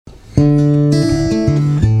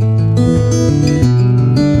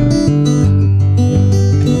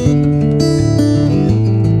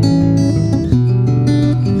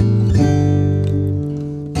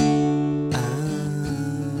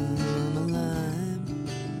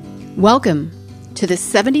Welcome to the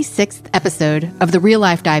 76th episode of the Real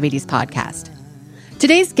Life Diabetes Podcast.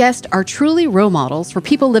 Today's guests are truly role models for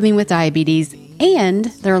people living with diabetes and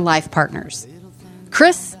their life partners,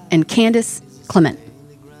 Chris and Candace Clement.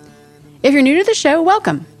 If you're new to the show,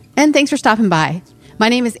 welcome, and thanks for stopping by. My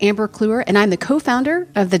name is Amber Kluwer, and I'm the co-founder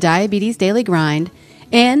of the Diabetes Daily Grind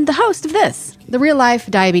and the host of this, the Real Life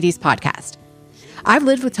Diabetes Podcast. I've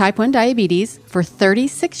lived with type 1 diabetes for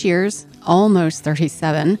 36 years, almost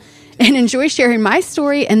 37, and enjoy sharing my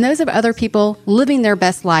story and those of other people living their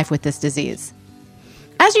best life with this disease.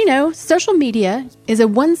 As you know, social media is a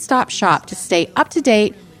one-stop shop to stay up to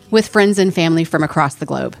date with friends and family from across the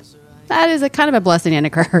globe. That is a kind of a blessing and a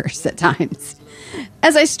curse at times.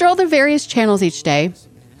 As I stroll the various channels each day,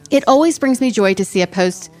 it always brings me joy to see a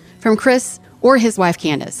post from Chris or his wife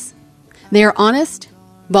Candace. They are honest,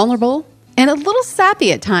 vulnerable, and a little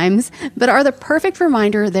sappy at times, but are the perfect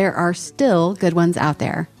reminder there are still good ones out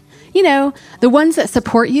there. You know, the ones that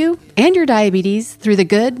support you and your diabetes through the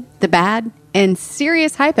good, the bad, and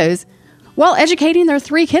serious hypos while educating their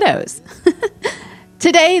 3 kiddos.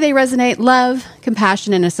 Today, they resonate love,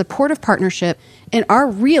 compassion, and a supportive partnership and are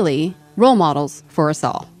really role models for us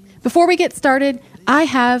all. Before we get started, I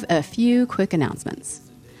have a few quick announcements.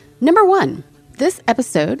 Number 1, this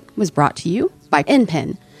episode was brought to you by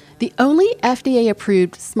InPen, the only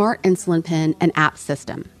FDA-approved smart insulin pen and app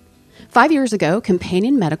system. 5 years ago,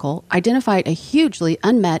 Companion Medical identified a hugely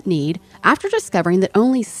unmet need after discovering that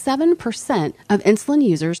only 7% of insulin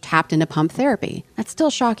users tapped into pump therapy. That's still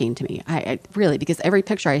shocking to me, I really, because every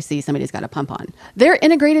picture I see, somebody's got a pump on. Their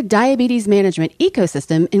integrated diabetes management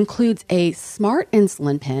ecosystem includes a smart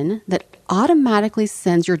insulin pen that automatically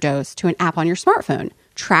sends your dose to an app on your smartphone,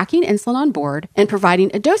 tracking insulin on board and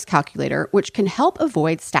providing a dose calculator, which can help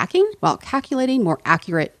avoid stacking while calculating more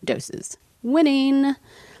accurate doses. Winning.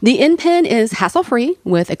 The InPen is hassle-free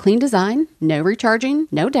with a clean design, no recharging,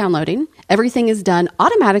 no downloading. Everything is done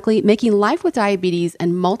automatically, making life with diabetes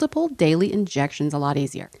and multiple daily injections a lot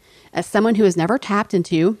easier. As someone who has never tapped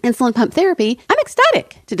into insulin pump therapy, I'm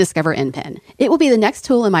ecstatic to discover InPen. It will be the next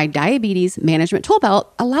tool in my diabetes management tool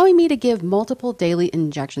belt, allowing me to give multiple daily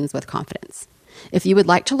injections with confidence. If you would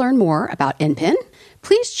like to learn more about InPen,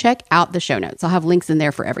 please check out the show notes. I'll have links in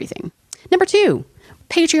there for everything. Number 2,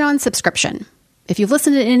 Patreon subscription. If you've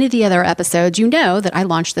listened to any of the other episodes, you know that I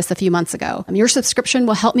launched this a few months ago. Your subscription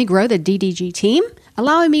will help me grow the DDG team,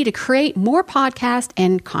 allowing me to create more podcast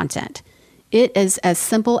and content. It is as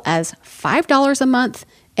simple as $5 a month,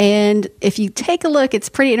 and if you take a look, it's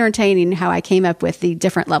pretty entertaining how I came up with the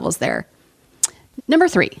different levels there. Number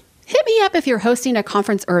 3, hit me up if you're hosting a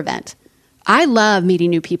conference or event. I love meeting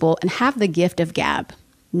new people and have the gift of gab.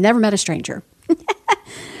 Never met a stranger.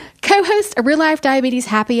 Co-host a real-life diabetes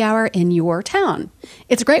happy hour in your town.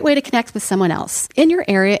 It's a great way to connect with someone else in your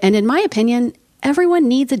area, and in my opinion, everyone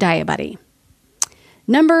needs a diet buddy.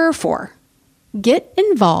 Number 4, get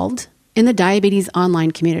involved in the diabetes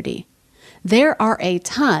online community. There are a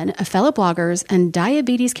ton of fellow bloggers and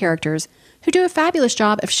diabetes characters who do a fabulous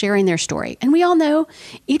job of sharing their story. And we all know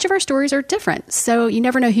each of our stories are different, so you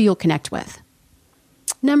never know who you'll connect with.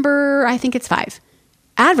 Number, I think it's 5,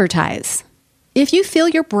 advertise. If you feel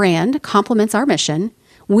your brand complements our mission,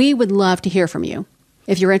 we would love to hear from you.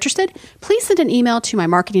 If you're interested, please send an email to my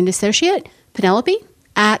marketing associate, Penelope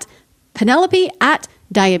at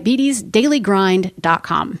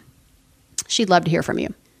diabetesdailygrind.com. She'd love to hear from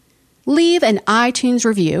you. Leave an iTunes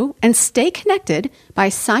review and stay connected by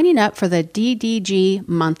signing up for the DDG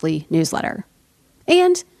monthly newsletter.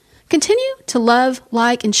 And continue to love,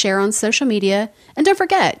 like, and share on social media. And don't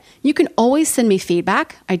forget, you can always send me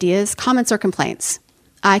feedback, ideas, comments, or complaints.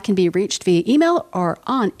 I can be reached via email or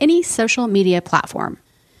on any social media platform.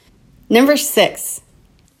 Number 6.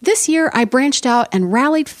 This year, I branched out and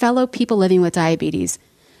rallied fellow people living with diabetes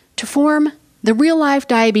to form the Real Life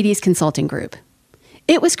Diabetes Consulting Group.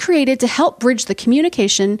 It was created to help bridge the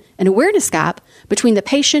communication and awareness gap between the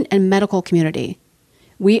patient and medical community.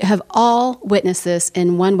 We have all witnessed this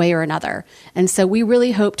in one way or another, and so we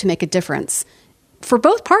really hope to make a difference for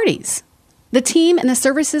both parties. The team and the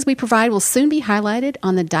services we provide will soon be highlighted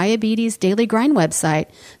on the Diabetes Daily Grind website,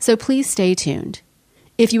 so please stay tuned.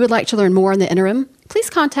 If you would like to learn more in the interim,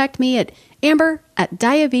 please contact me at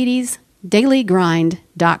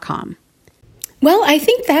amber@diabetesdailygrind.com. Well, I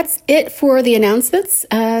think that's it for the announcements,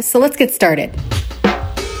 so let's get started.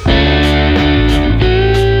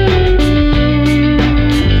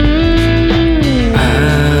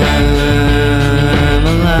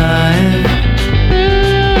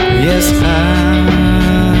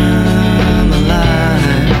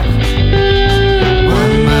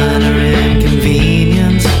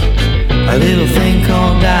 A little thing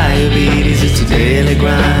called diabetes. daily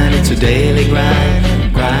grind, it's a daily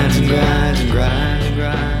grind. Grind and grind and grind and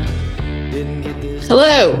grind. Didn't get this.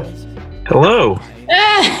 Hello. Hello.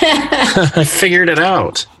 I figured it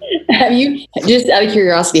out. Have you, just out of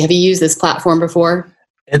curiosity, have you used this platform before?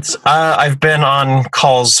 It's I've been on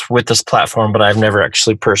calls with this platform, but I've never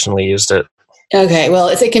actually personally used it. Okay, well,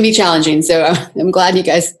 it can be challenging, so I'm glad you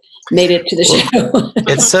guys made it to the show.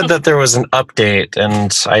 It said that there was an update,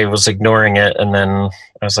 and I was ignoring it, and then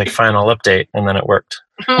I was like, fine, I'll update, and then it worked.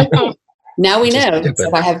 Now we Which is know stupid.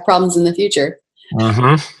 if I have problems in the future.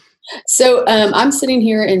 Mm-hmm. So I'm sitting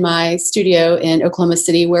here in my studio in Oklahoma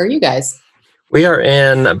City. Where are you guys? We are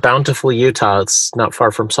in Bountiful, Utah. It's not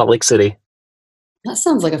far from Salt Lake City. That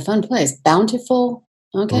sounds like a fun place. Bountiful.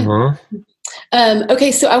 Okay. Mm-hmm.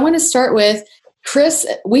 Okay, so I want to start with Chris.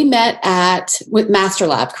 We met with Master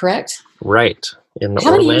Lab, correct? Right. In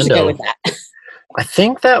How Orlando. many years ago was that? I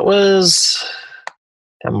think that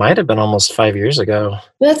might have been almost 5 years ago.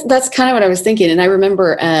 That's kind of what I was thinking. And I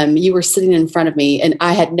remember you were sitting in front of me and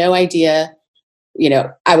I had no idea,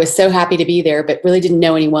 I was so happy to be there, but really didn't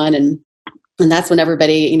know anyone. And that's when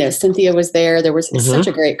everybody, Cynthia was there. There was such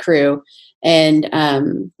a great crew and,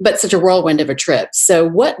 but such a whirlwind of a trip. So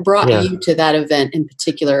what brought you to that event in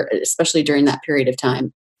particular, especially during that period of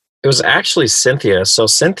time? It was actually Cynthia. So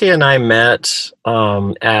Cynthia and I met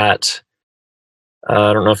at,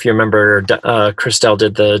 I don't know if you remember, Christelle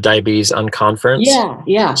did the Diabetes Unconference.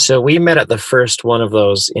 Yeah. So we met at the first one of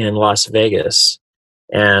those in Las Vegas.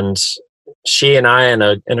 And she and I and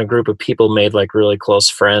a group of people made like really close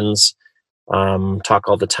friends, talk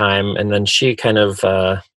all the time. And then she kind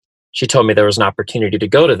of, she told me there was an opportunity to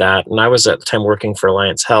go to that. And I was at the time working for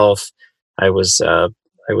Alliance Health. I was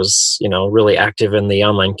really active in the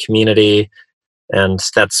online community. And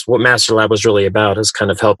that's what Master Lab was really about, is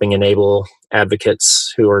kind of helping enable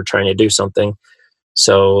advocates who are trying to do something.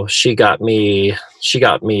 So she got me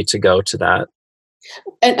to go to that.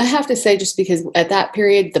 And I have to say, just because at that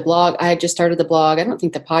period, I had just started the blog. I don't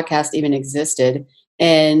think the podcast even existed.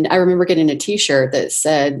 And I remember getting a t-shirt that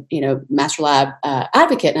said, Master Lab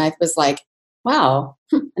advocate. And I was like, wow,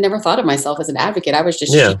 I never thought of myself as an advocate. I was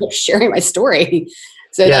just sharing my story.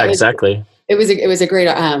 So exactly. It was a great,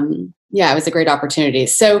 it was a great opportunity.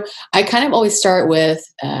 So I kind of always start with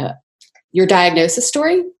your diagnosis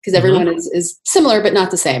story, because everyone is similar, but not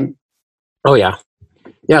the same. Oh yeah.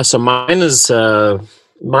 Yeah. So mine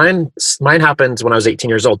happened when I was 18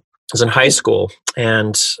 years old. I was in high school,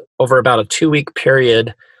 and over about a 2-week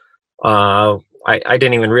period, I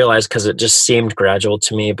didn't even realize, because it just seemed gradual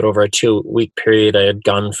to me, but over a 2-week period, I had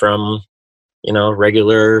gone from,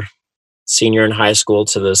 regular senior in high school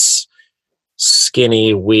to this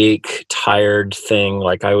skinny, weak, tired thing.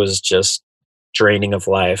 Like I was just draining of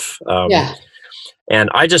life. And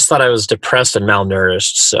I just thought I was depressed and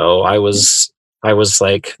malnourished. So I was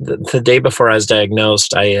like, the day before I was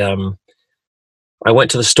diagnosed, I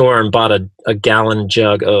went to the store and bought a gallon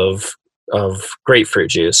jug of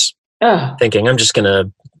grapefruit juice, thinking I'm just going to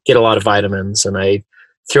get a lot of vitamins. And I,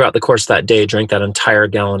 throughout the course of that day, drank that entire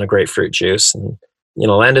gallon of grapefruit juice and,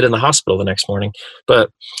 landed in the hospital the next morning.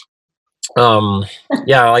 But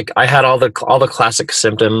like I had all the classic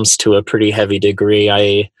symptoms to a pretty heavy degree.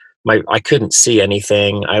 I couldn't see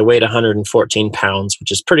anything. I weighed 114 pounds, which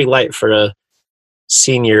is pretty light for a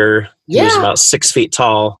senior who was about 6 feet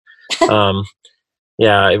tall.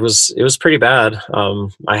 It was pretty bad.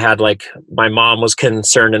 I had my mom was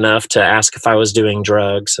concerned enough to ask if I was doing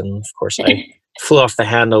drugs. And of course I flew off the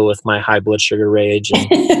handle with my high blood sugar rage.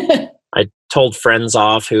 And I told friends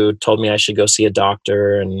off who told me I should go see a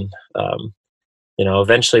doctor. And,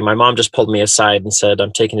 eventually my mom just pulled me aside and said,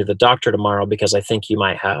 I'm taking you to the doctor tomorrow because I think you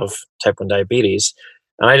might have type 1 diabetes.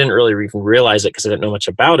 And I didn't really even realize it because I didn't know much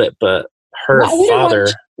about it, but her father.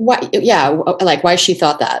 Why she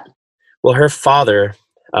thought that? Well, her father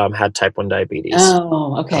had type 1 diabetes.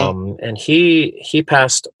 Oh, okay. And he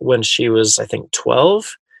passed when she was, I think,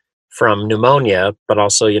 12 from pneumonia, but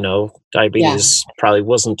also, diabetes probably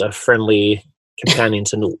wasn't a friendly companion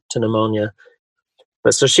to pneumonia.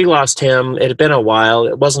 But so she lost him. It had been a while.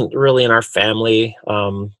 It wasn't really in our family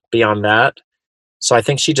beyond that. So I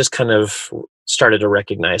think she just kind of started to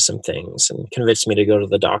recognize some things and convinced me to go to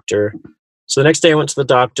the doctor. So the next day I went to the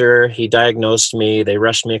doctor. He diagnosed me. They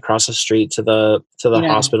rushed me across the street to the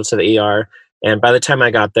hospital, to the ER. And by the time I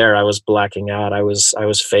got there, I was blacking out. I was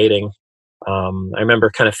fading. I remember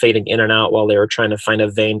kind of fading in and out while they were trying to find a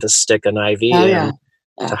vein to stick an IV in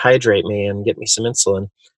to hydrate me and get me some insulin.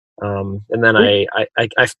 And then I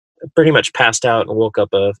pretty much passed out and woke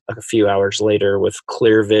up a few hours later with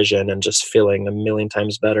clear vision and just feeling a million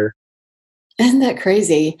times better. Isn't that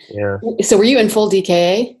crazy? Yeah. So were you in full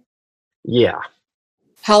DKA? Yeah.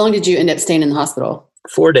 How long did you end up staying in the hospital?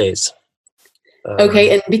 4 days. Okay,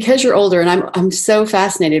 and because you're older, and I'm so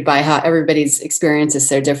fascinated by how everybody's experience is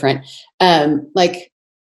so different. Like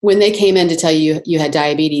when they came in to tell you you had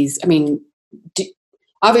diabetes, I mean,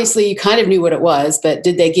 obviously you kind of knew what it was, but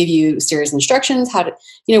did they give you serious instructions? How did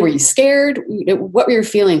were you scared? What were your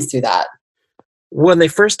feelings through that? When they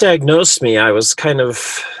first diagnosed me, I was kind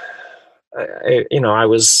of, I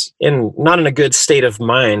was not in a good state of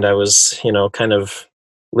mind. I was, kind of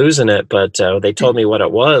losing it, but they told me what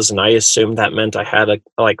it was, and I assumed that meant I had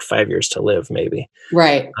like 5 years to live, maybe.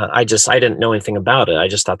 Right. I didn't know anything about it. I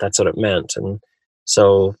just thought that's what it meant. And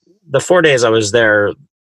so the 4 days I was there,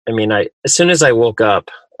 I mean, as soon as I woke up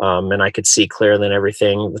and I could see clearly and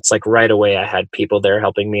everything, it's like right away I had people there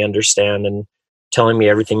helping me understand and telling me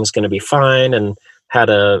everything's going to be fine, and had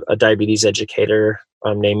a diabetes educator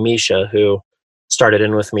named Misha who started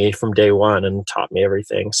in with me from day one and taught me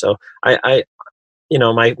everything. So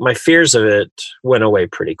my fears of it went away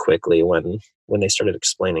pretty quickly when they started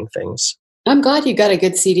explaining things. I'm glad you got a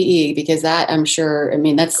good CDE, because that, I'm sure, I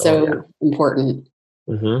mean, that's so important.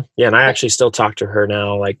 Mm-hmm. Yeah, and I actually still talk to her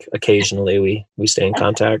now. Like occasionally, we stay in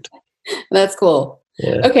contact. That's cool.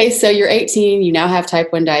 Yeah. Okay, so you're 18. You now have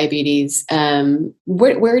type 1 diabetes.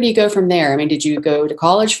 Where do you go from there? I mean, did you go to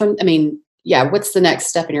college what's the next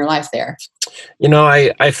step in your life there?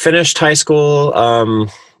 I finished high school.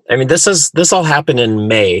 I mean, this all happened in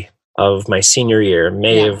May of my senior year.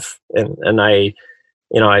 And I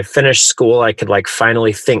finished school. I could like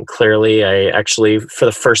finally think clearly. I actually, for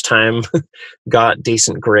the first time, got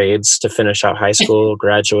decent grades to finish out high school,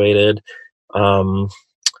 graduated.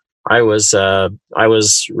 I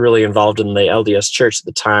was really involved in the LDS church at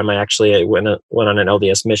the time. I went on an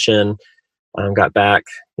LDS mission, got back,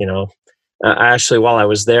 while I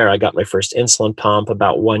was there, I got my first insulin pump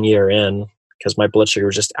about 1 year in, because my blood sugar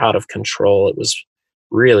was just out of control. It was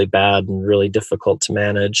really bad and really difficult to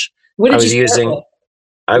manage. What did you start with?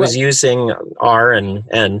 I was using R and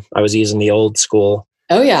N. I was using the old school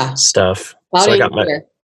stuff. So I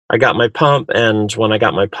got my pump, and when I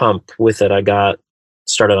got my pump with it, I got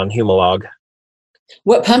started on Humalog.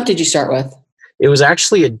 What pump did you start with? It was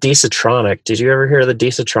actually a Desatronic. Did you ever hear of the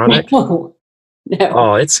Desatronic? No.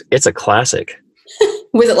 Oh, it's a classic.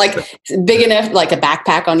 Was it like big enough, like a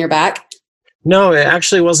backpack on your back? No, it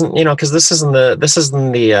actually wasn't. Because this is in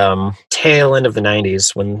the tail end of the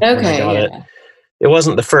 90s when I got it. It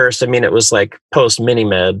wasn't the first. I mean, it was like post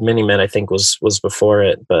Minimed. Minimed, I think, was before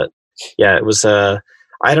it. But yeah, it was.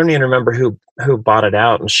 I don't even remember who bought it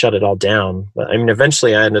out and shut it all down. But I mean,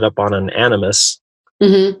 eventually, I ended up on an Animus.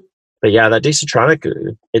 Mm-hmm. But yeah, that Desatronic,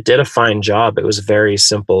 it did a fine job. It was very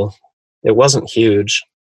simple. It wasn't huge.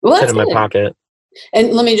 Well, fit in my pocket.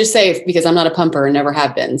 And let me just say, because I'm not a pumper and never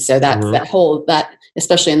have been, so that's that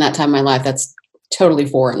especially in that time of my life, that's totally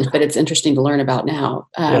foreign. But it's interesting to learn about now.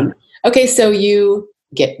 Okay, so you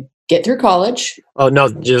get through college. Oh no,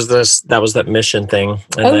 just that was that mission thing.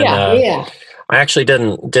 And I actually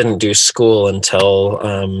didn't do school until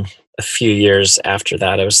a few years after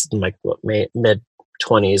that. I was in my mid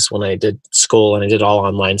 20s when I did school, and I did all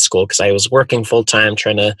online school because I was working full time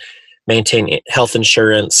trying to maintain health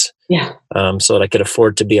insurance. Yeah. So that I could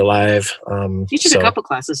afford to be alive. You took a couple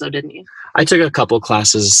classes though, didn't you? I took a couple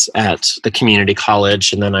classes at the community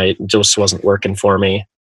college, and then I just wasn't working for me.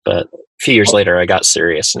 But a few years later, I got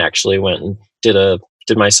serious and actually went and did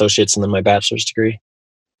my associate's and then my bachelor's degree.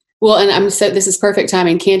 Well, and this is perfect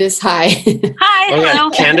timing. Candace, hi. Hi, hello.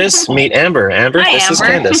 Candace, meet Amber. Amber, hi, this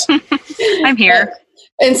Amber. is Candace. I'm here.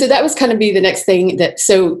 And so that was kind of be the next thing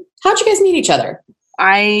so how'd you guys meet each other?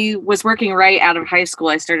 I was working right out of high school.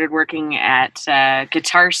 I started working at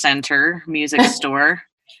Guitar Center music store.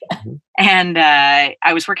 And I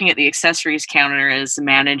was working at the accessories counter as a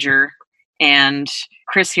manager. And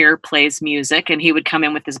Chris here plays music, and he would come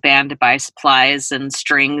in with his band to buy supplies and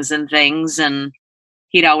strings and things. And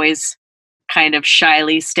he'd always kind of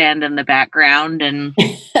shyly stand in the background. And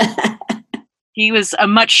he was a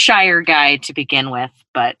much shyer guy to begin with.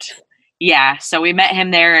 But yeah, so we met him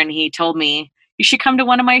there, and he told me, you should come to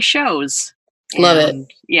one of my shows. Love it.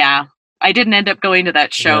 Yeah. I didn't end up going to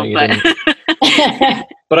that show, No, but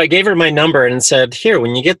but I gave her my number and said, here,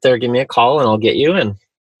 when you get there, give me a call and I'll get you in.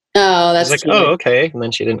 Oh, that's like, oh, okay. And then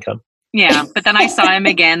she didn't come. yeah. But then I saw him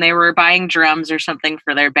again. They were buying drums or something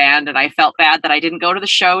for their band, and I felt bad that I didn't go to the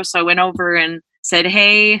show. So I went over and said,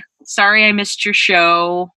 hey, sorry I missed your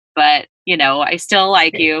show, but I still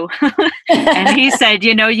like you. And he said,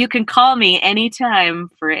 you can call me anytime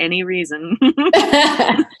for any reason.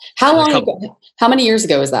 How long ago? How many years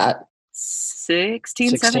ago was that?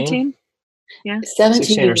 16, 17? Yeah. 17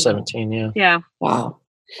 16 or 17, yeah. Yeah. Wow.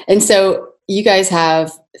 And so you guys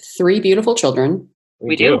have 3 beautiful children.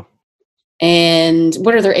 We do. And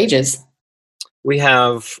what are their ages? We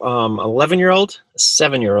have 11-year-old, a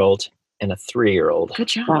 7-year-old, and a 3-year-old. Good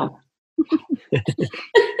job. Wow.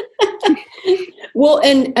 Well,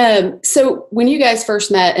 and so when you guys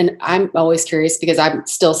first met, and I'm always curious because I'm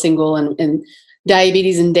still single, and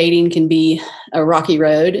diabetes and dating can be a rocky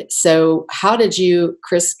road. So how did you,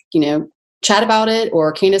 Chris, chat about it?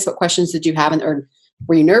 Or Candace, what questions did you have? Or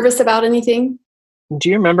were you nervous about anything? Do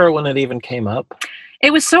you remember when it even came up?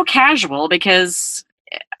 It was so casual because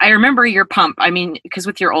I remember your pump. I mean, because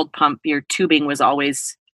with your old pump, your tubing was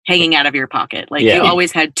always hanging out of your pocket. Like you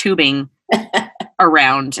always had tubing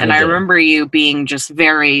around. And I remember you being just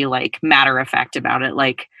very like matter of fact about it.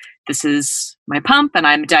 Like, this is my pump and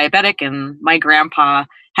I'm diabetic, and my grandpa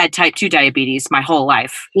had type 2 diabetes my whole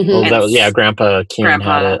life. Well, that was, Grandpa Keenan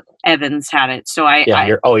had it. Evans had it. So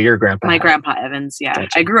your grandpa. My grandpa Evans, yeah.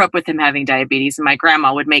 Gotcha. I grew up with him having diabetes, and my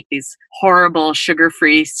grandma would make these horrible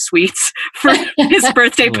sugar-free sweets for his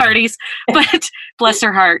birthday parties. But bless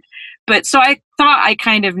her heart. But so I thought I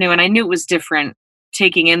kind of knew, and I knew it was different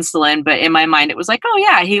taking insulin, but in my mind it was like, oh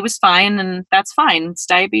yeah, he was fine, and that's fine. It's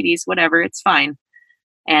diabetes, whatever, it's fine.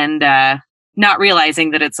 And not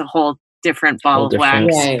realizing that it's a whole different ball of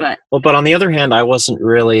wax. Right. But on the other hand, I wasn't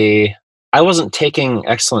taking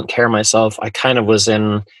excellent care of myself. I was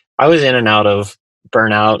in and out of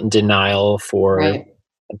burnout and denial for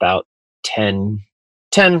about 10,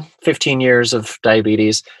 15 years of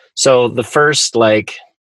diabetes. So the first, I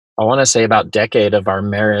want to say about decade of our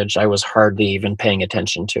marriage, I was hardly even paying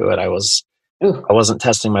attention to it. I wasn't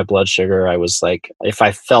testing my blood sugar. I was like, if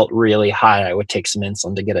I felt really high, I would take some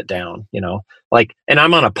insulin to get it down, and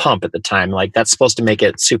I'm on a pump at the time. Like, that's supposed to make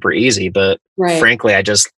it super easy. But frankly, I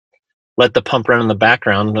just let the pump run in the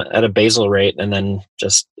background at a basal rate and then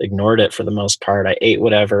just ignored it for the most part. I ate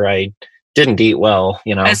whatever. I didn't eat well,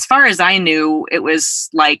 As far as I knew, it was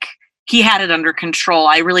like he had it under control.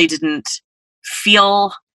 I really didn't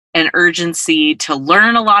feel an urgency to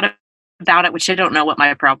learn a lot about it, which I don't know what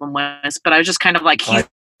my problem was, but I was just kind of like, he's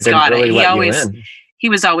got it. He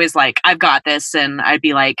was always like, I've got this. And I'd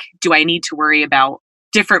be like, do I need to worry about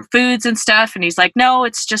different foods and stuff? And he's like, no,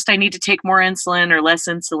 it's just, I need to take more insulin or less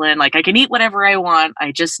insulin. Like, I can eat whatever I want.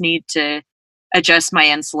 I just need to adjust my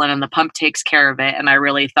insulin, and the pump takes care of it. And I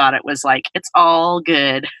really thought it was like, it's all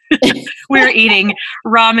good. We were eating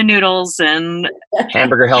ramen noodles and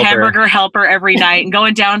hamburger helper every night, and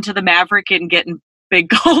going down to the Maverick and getting big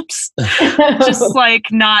gulps, just like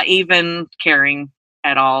not even caring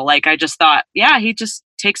at all. Like, I just thought, yeah, he just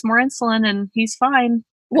takes more insulin and he's fine.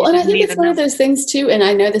 Well, and I think it's one of those things too, and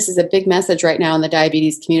I know this is a big message right now in the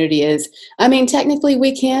diabetes community is, technically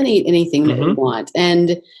we can eat anything that we want.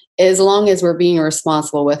 And as long as we're being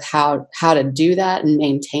responsible with how to do that and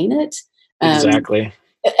maintain it. Exactly.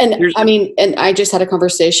 And and I just had a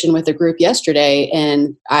conversation with a group yesterday,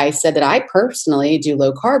 and I said that I personally do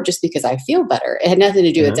low carb just because I feel better. It had nothing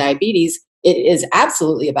to do with diabetes. It is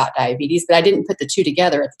absolutely about diabetes, but I didn't put the two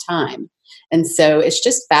together at the time. And so it's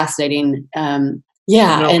just fascinating. And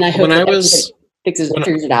I hope that figures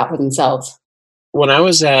it out for themselves. When I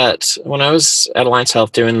was at Alliance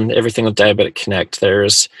Health doing everything with Diabetic Connect, there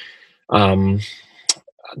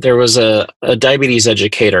was a diabetes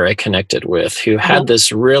educator I connected with who had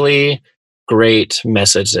this really great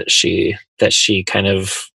message that she kind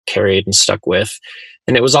of carried and stuck with.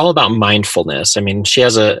 And it was all about mindfulness. I mean,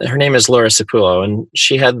 her name is Laura Cipulo, and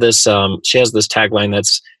she has this tagline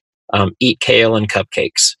that's eat kale and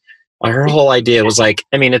cupcakes. Her whole idea was like,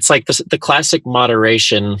 it's like the classic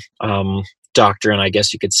moderation doctrine, I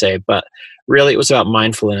guess you could say, but really it was about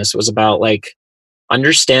mindfulness. It was about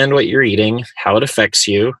understand what you're eating, how it affects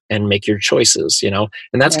you, and make your choices,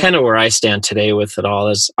 and that's kind of where I stand today with it all.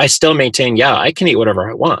 Is I still maintain, I can eat whatever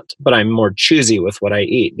I want, but I'm more choosy with what I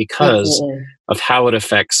eat because of how it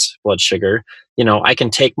affects blood sugar. I can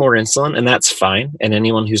take more insulin, and that's fine. And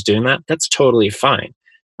anyone who's doing that, that's totally fine.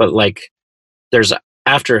 But there's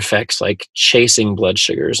after effects like chasing blood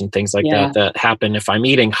sugars and things like that happen if I'm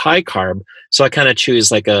eating high carb. So I kind of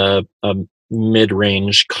choose a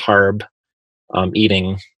mid-range carb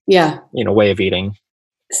eating, way of eating.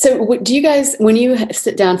 So do you guys, when you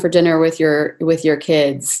sit down for dinner with your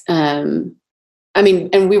kids, and I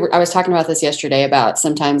was talking about this yesterday about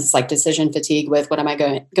sometimes it's like decision fatigue with what am I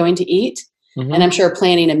going to eat? Mm-hmm. And I'm sure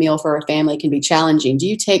planning a meal for a family can be challenging. Do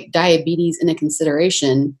you take diabetes into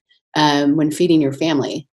consideration when feeding your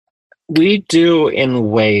family? We do in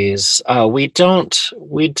ways. We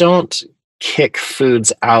don't kick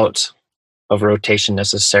foods out of rotation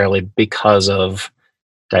necessarily because of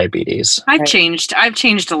diabetes. I've changed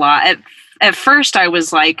a lot. at first I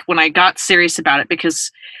was like, when I got serious about it,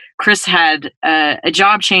 because Chris had a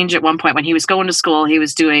job change at one point when he was going to school. He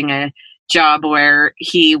was doing a job where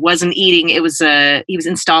he wasn't eating. He was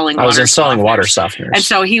installing water softeners. And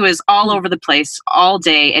so he was all over the place all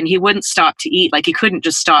day, and he wouldn't stop to eat. Like, he couldn't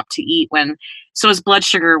just stop to eat so his blood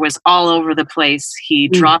sugar was all over the place. He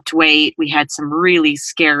dropped weight. We had some really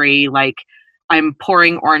scary, like, I'm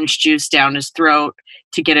pouring orange juice down his throat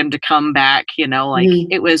to get him to come back,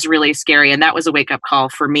 it was really scary. And that was a wake-up call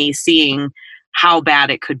for me, seeing how bad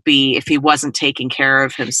it could be if he wasn't taking care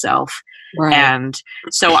of himself. Right. And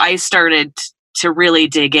so I started to really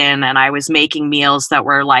dig in, and I was making meals that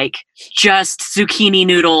were like just zucchini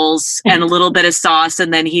noodles and a little bit of sauce.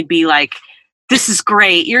 And then he'd be like, this is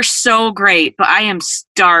great. You're so great, but I am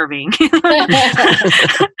starving.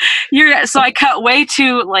 So I cut way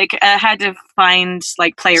too, had to find,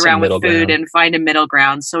 play Some around with middle food ground. and find a middle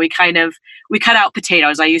ground. So we cut out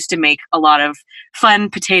potatoes. I used to make a lot of fun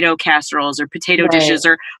potato casseroles or potato dishes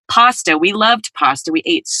or pasta. We loved pasta. We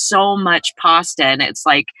ate so much pasta, and it's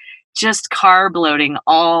like just carb loading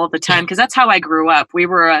all the time, because that's how I grew up.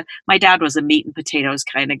 My dad was a meat and potatoes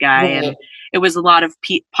kind of guy, and it was a lot of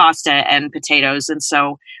pasta and potatoes. And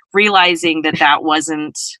so realizing that was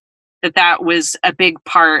a big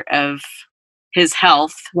part of his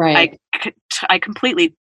health, Right. I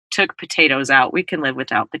completely took potatoes out. We can live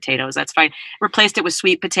without potatoes. That's fine. Replaced it with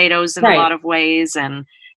sweet potatoes in a lot of ways, and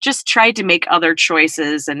just tried to make other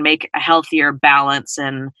choices and make a healthier balance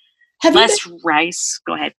and less rice.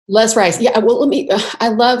 Go ahead. Less rice. Yeah. Well, I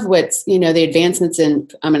love what's, the advancements in,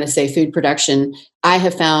 I'm going to say, food production. I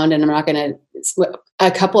have found, and I'm not going to, a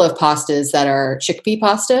couple of pastas that are chickpea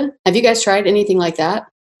pasta. Have you guys tried anything like that?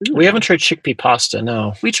 We haven't tried chickpea pasta,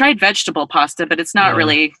 no. We tried vegetable pasta, but it's not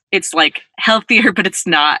really, it's like healthier, but it's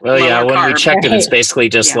not. Well, yeah, when we carb. checked it, it's basically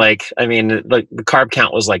just the carb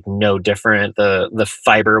count was like no different. The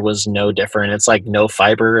fiber was no different. It's like no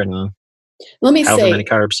fiber and Let me however say, many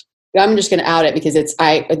carbs. I'm just going to out it because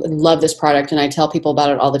I love this product, and I tell people about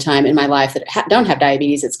it all the time in my life that don't have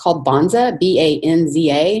diabetes. It's called Banza,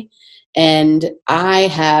 Banza. And I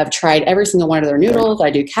have tried every single one of their noodles. I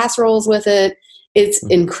do casseroles with it. It's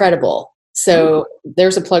incredible. So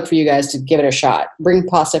there's a plug for you guys to give it a shot. Bring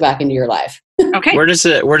pasta back into your life. Okay. Where does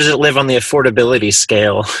it live on the affordability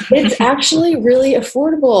scale? It's actually really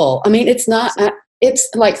affordable. I mean, it's not, it's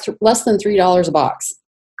like less than $3 a box.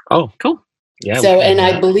 Oh, cool. Yeah. So, and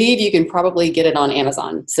I believe you can probably get it on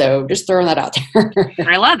Amazon. So just throwing that out there.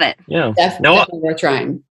 I love it. Yeah. Definitely worth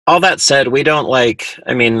trying. All that said, we don't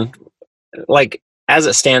as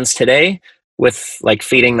it stands today with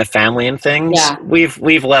feeding the family and things,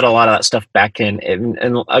 we've let a lot of that stuff back in.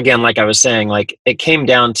 And again, like I was saying, it came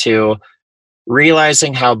down to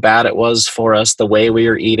realizing how bad it was for us, the way we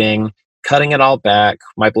were eating, cutting it all back,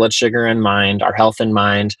 my blood sugar in mind, our health in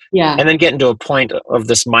mind. Yeah. And then getting to a point of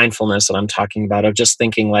this mindfulness that I'm talking about, of just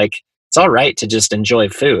thinking it's all right to just enjoy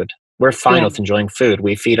food. We're fine with enjoying food.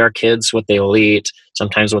 We feed our kids what they will eat,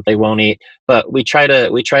 sometimes what they won't eat, but we try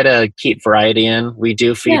to keep variety in. We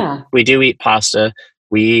do eat pasta,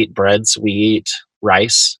 we eat breads, we eat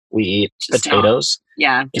rice, we eat potatoes.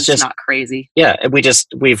 It's just not crazy. Yeah.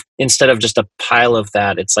 We've instead of just a pile of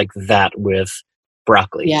that, it's like that with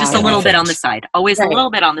broccoli. Yeah. Just a little bit on the side. Always a little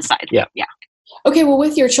bit on the side. Yeah. Yeah. Okay, well,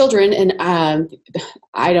 with your children, and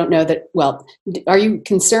I don't know that. Well, are you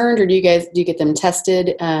concerned, or do you get them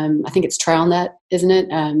tested? I think it's TrialNet, isn't it?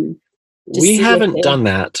 We haven't done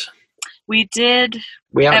that. We did.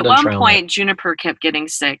 We haven't at done one point. Juniper kept getting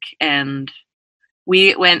sick, and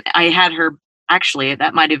I had her. Actually,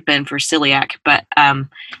 that might have been for celiac, but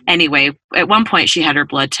anyway, at one point she had her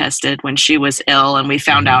blood tested when she was ill, and we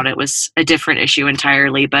found out it was a different issue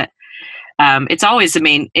entirely. But it's always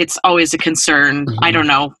a concern. Mm-hmm. I don't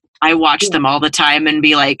know. I watch them all the time and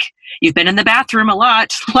be like, you've been in the bathroom a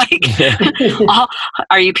lot.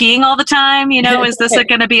 Are you peeing all the time? Is this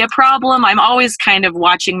going to be a problem? I'm always kind of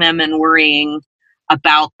watching them and worrying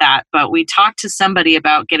about that. But we talked to somebody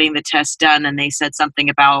about getting the test done, and they said something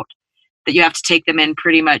about that you have to take them in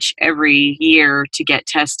pretty much every year to get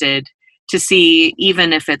tested to see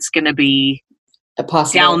even if it's going to be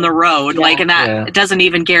down the road. It doesn't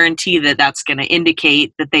even guarantee that that's going to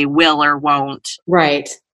indicate that they will or won't. Right.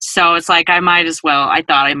 So it's like, I might as well, I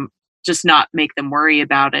thought I'm just not make them worry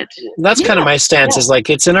about it. That's kind of my stance is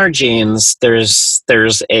it's in our genes. There's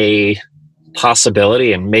a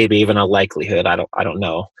possibility and maybe even a likelihood. I don't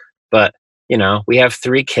know, but we have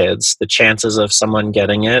 3 kids. The chances of someone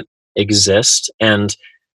getting it exist. And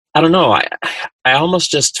I don't know. I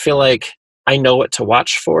almost just feel like I know what to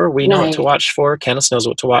watch for. We know what to watch for. Candace knows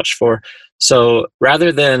what to watch for. So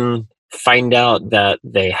rather than find out that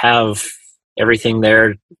they have everything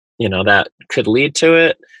there, that could lead to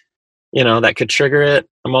it, that could trigger it.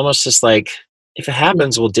 I'm almost just like, if it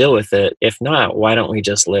happens, we'll deal with it. If not, why don't we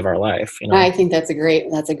just live our life? I think that's a great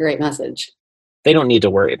message. They don't need to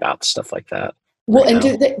worry about stuff like that. Well, and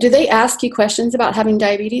do they ask you questions about having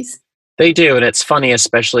diabetes? They do, and it's funny,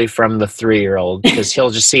 especially from the 3-year-old, because he'll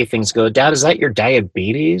just see things go, Dad, is that your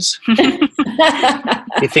diabetes?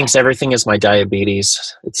 He thinks everything is my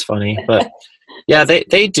diabetes. It's funny, but yeah,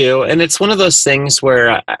 they do, and it's one of those things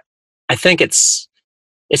where I think it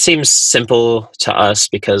seems simple to us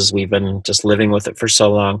because we've been just living with it for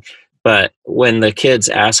so long. But when the kids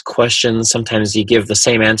ask questions, sometimes you give the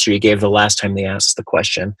same answer you gave the last time they asked the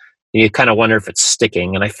question. And you kind of wonder if it's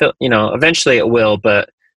sticking. And I feel, eventually it will, but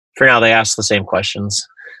for now they ask the same questions.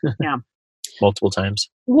 Yeah. Multiple times.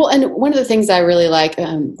 Well, and one of the things I really like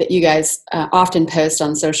that you guys often post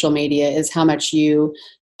on social media is how much you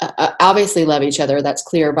obviously love each other. That's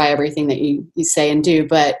clear by everything that you say and do,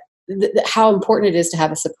 but how important it is to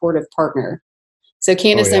have a supportive partner. So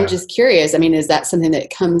Candace, I'm just curious, is that something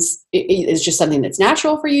that is just something that's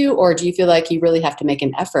natural for you, or do you feel like you really have to make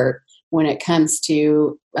an effort when it comes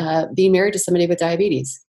to being married to somebody with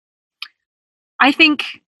diabetes? I think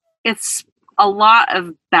it's a lot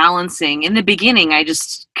of balancing. In the beginning, I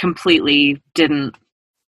just completely didn't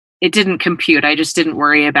compute. I just didn't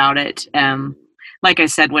worry about it. Like I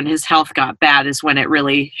said, when his health got bad is when it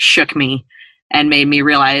really shook me and made me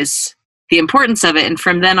realize the importance of it. And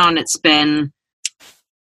from then on, it's been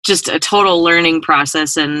just a total learning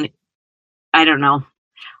process. And I don't know,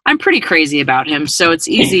 I'm pretty crazy about him. So it's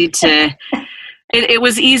easy to, it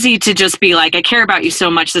was easy to just be like, I care about you so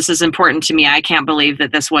much. This is important to me. I can't believe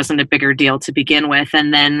that this wasn't a bigger deal to begin with.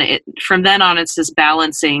 And then from then on, it's this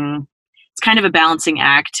balancing, it's kind of a balancing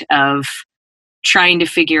act of trying to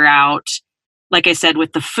figure out, like I said,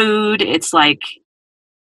 with the food, it's like,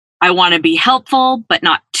 I want to be helpful, but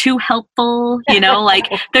not too helpful. Like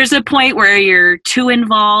there's a point where you're too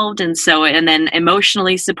involved. And then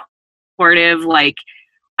emotionally supportive, like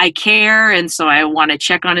I care. And so I want to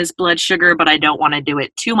check on his blood sugar, but I don't want to do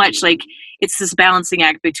it too much. Like it's this balancing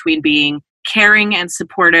act between being caring and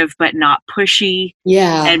supportive, but not pushy.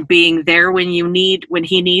 Yeah. And being there when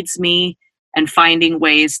he needs me, and finding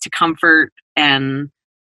ways to comfort and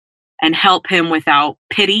help him without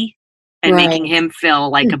pity. And making him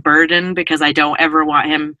feel like a burden, because I don't ever want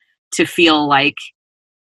him to feel like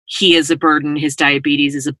he is a burden. His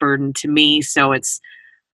diabetes is a burden to me. So it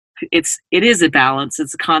is a balance.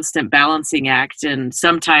 It's a constant balancing act. And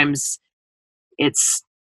sometimes it's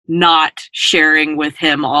not sharing with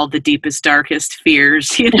him all the deepest, darkest fears,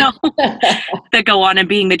 that go on, and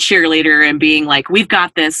being the cheerleader and being like, we've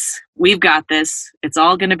got this. It's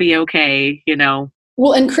all going to be okay.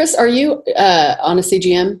 Well, and Chris, are you on a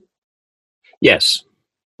CGM? Yes.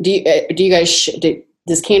 Do you guys,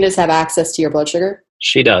 does Candace have access to your blood sugar?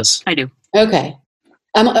 She does. I do. Okay.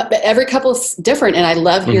 Every couple's different, and I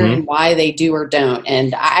love hearing why they do or don't.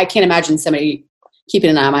 And I can't imagine somebody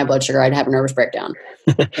keeping an eye on my blood sugar. I'd have a nervous breakdown.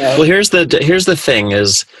 So. Well, here's the thing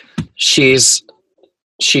is she's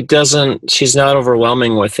not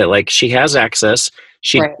overwhelming with it. Like she has access.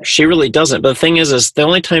 She really doesn't. But the thing is the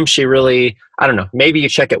only time she really, I don't know, maybe you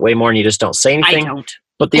check it way more and you just don't say anything. I don't.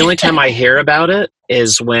 But the only time I hear about it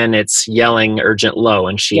is when it's yelling urgent low,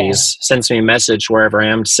 and she sends me a message wherever I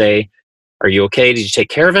am to say, are you okay? Did you take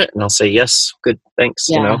care of it? And I'll say, yes, good, thanks.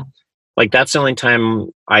 Like that's the only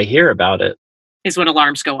time I hear about it. Is when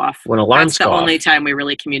alarms go off. When alarms go off. That's the only time we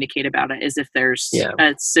really communicate about it, is if there's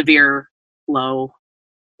a severe low.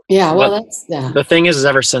 Yeah, well, The thing is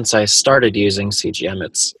ever since I started using CGM,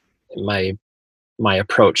 it's my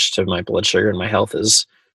approach to my blood sugar and my health is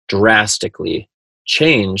drastically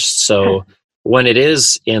changed. So when it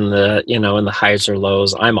is in the in the highs or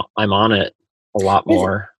lows, I'm on it a lot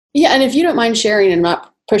more. Yeah, and if you don't mind sharing, and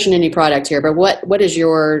not pushing any product here, but what are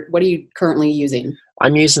you currently using?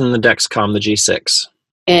 I'm using the Dexcom, the G6.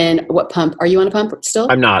 And what pump are you on? A pump still?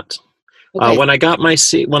 I'm not. Okay. When I got my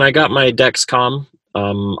Dexcom,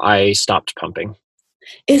 I stopped pumping.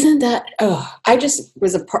 Isn't that? Oh, I just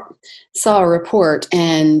saw a report,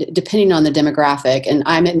 and depending on the demographic, and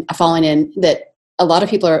I'm falling in that. A lot of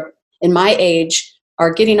people are in my age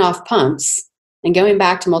are getting off pumps and going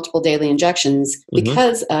back to multiple daily injections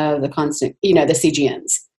because of the constant, the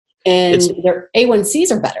CGMs, and their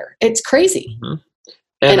A1Cs are better. It's crazy.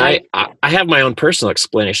 And I have my own personal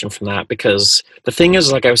explanation from that, because the thing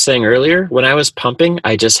is, like I was saying earlier, when I was pumping,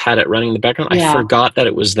 I just had it running in the background. I forgot that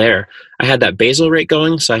it was there. I had that basal rate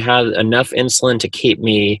going, so I had enough insulin to keep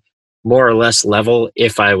me more or less level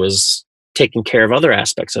if I was taking care of other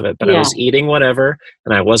aspects of it, but I Yeah. was eating whatever,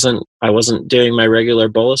 and I wasn't doing my regular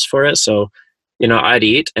bolus for it. So, I'd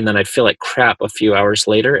eat and then I'd feel like crap a few hours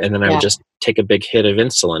later, and then I Yeah. would just take a big hit of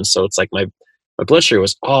insulin. So it's like my blood sugar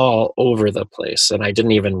was all over the place, and I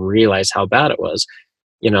didn't even realize how bad it was,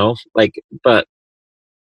 but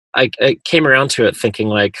I came around to it thinking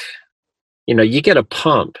like, you get a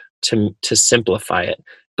pump to simplify it,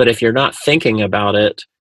 but if you're not thinking about it,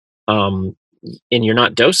 and you're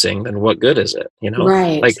not dosing, then what good is it?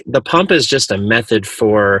 Right. Like the pump is just a method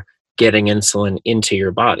for getting insulin into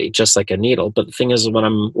your body, just like a needle. But the thing is, when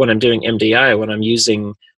I'm doing MDI, when I'm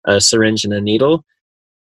using a syringe and a needle,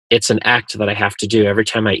 it's an act that I have to do every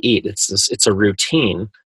time I eat. It's a routine.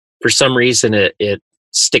 For some reason, it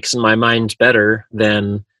sticks in my mind better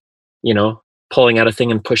than, pulling out a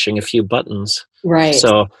thing and pushing a few buttons. Right.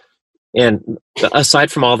 So, and aside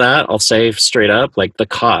from all that, I'll say straight up, like the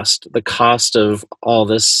cost of all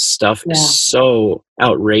this stuff is so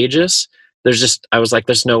outrageous. I was like,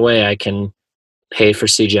 there's no way I can pay for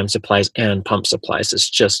CGM supplies and pump supplies. It's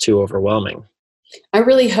just too overwhelming. I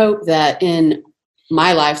really hope that in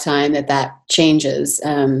my lifetime that changes.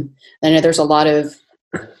 I know there's a lot of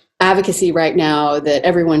advocacy right now that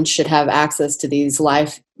everyone should have access to these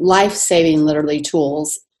life-saving literally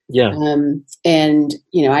tools. Yeah. And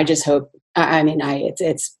I just hope,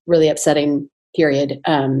 it's really upsetting, period.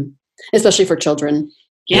 Especially for children.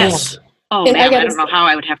 Yes. Oh, and man, I don't know how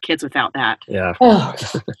I would have kids without that. Yeah. Oh,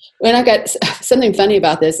 and I got something funny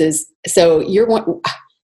about this is, so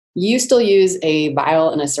you still use a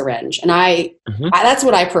vial and a syringe, and I that's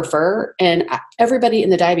what I prefer. And everybody in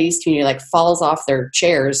the diabetes community like falls off their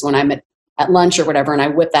chairs when I'm at lunch or whatever, and I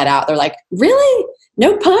whip that out. They're like, "Really?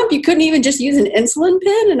 No pump? You couldn't even just use an insulin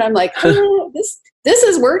pen?" And I'm like, "Oh, this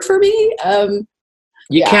has worked for me."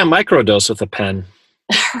 You can't microdose with a pen.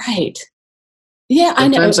 Right. Yeah,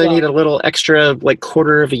 Sometimes I know. I need a little extra, like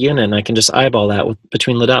quarter of a unit, and I can just eyeball that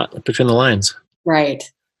between the lines. Right.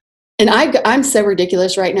 And I'm so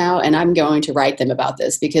ridiculous right now, and I'm going to write them about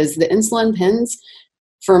this because the insulin pens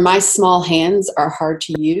for my small hands are hard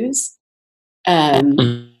to use.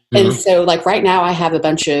 And so like right now I have a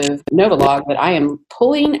bunch of Novolog that I am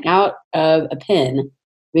pulling out of a pen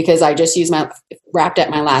because I just wrapped up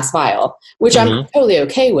my last vial, which I'm totally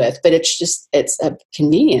okay with, but it's a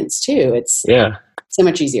convenience too. It's so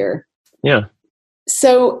much easier. Yeah.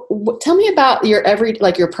 So tell me about your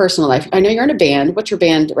your personal life. I know you're in a band. What's your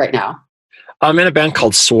band right now? I'm in a band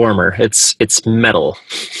called Swarmer. It's metal.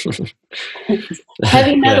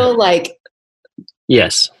 Heavy metal, like.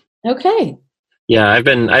 Yes. Okay. Yeah, I've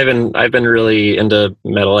been really into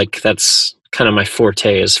metal. Like that's kind of my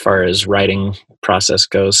forte as far as writing process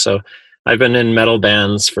goes. So I've been in metal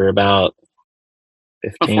bands for about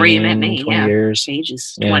 15, before you met me, 20 years.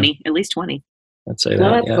 Ages, 20, at least 20. I'd say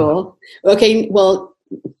Well, that. that's cool. Okay, well,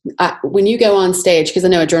 when you go on stage, because I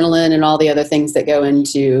know adrenaline and all the other things that go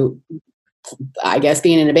into, I guess,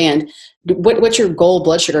 being in a band, what's your goal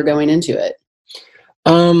blood sugar going into it?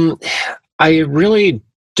 I really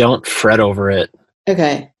don't fret over it.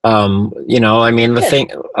 Okay. The thing,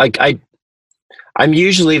 like I'm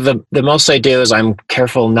usually the most I do is I'm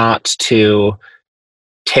careful not to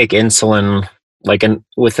take insulin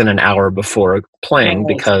within an hour before playing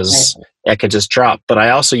because I could just drop. But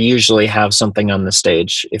I also usually have something on the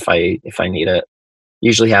stage if I need it.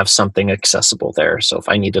 Usually have something accessible there. So if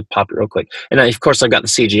I need to pop it real quick, and of course I've got the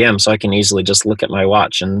CGM, so I can easily just look at my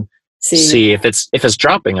watch and see if it's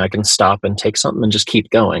dropping. I can stop and take something and just keep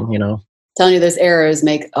going. Telling you those arrows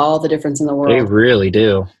make all the difference in the world. They really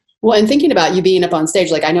do. Well, and thinking about you being up on stage,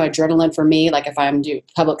 like I know adrenaline for me, like if I'm doing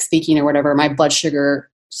public speaking or whatever, my blood sugar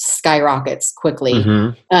skyrockets quickly.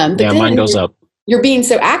 But mine goes up. You're being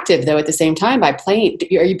so active though at the same time by playing.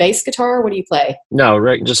 Are you bass guitar? What do you play? No,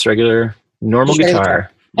 just regular, normal guitar.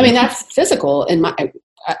 I mean, that's physical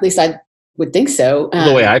at least I would think so.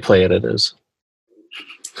 The way I play it is.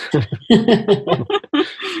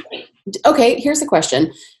 Okay, here's a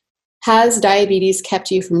question. Has diabetes kept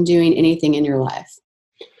you from doing anything in your life?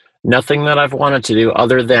 Nothing that I've wanted to do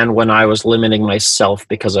other than when I was limiting myself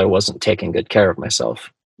because I wasn't taking good care of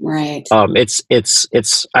myself. Right.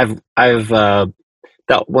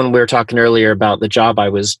 That when we were talking earlier about the job I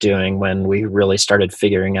was doing, when we really started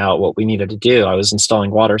figuring out what we needed to do, I was installing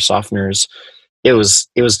water softeners. It was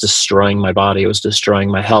destroying my body. It was destroying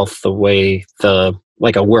my health the way a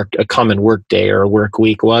common work day or a work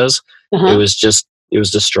week was. It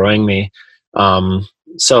was destroying me.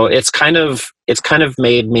 So it's kind of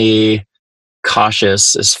made me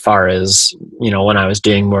cautious as far as, when I was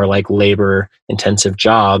doing more like labor intensive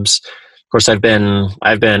jobs. Of course, I've been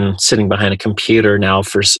sitting behind a computer now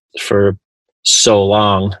for so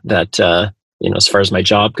long that, as far as my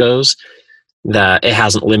job goes, that it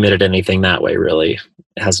hasn't limited anything that way, really.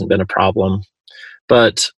 It hasn't been a problem.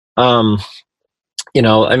 But, I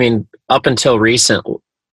mean, up until recently,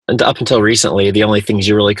 the only things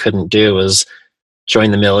you really couldn't do was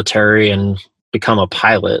join the military and become a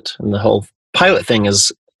pilot. And the whole pilot thing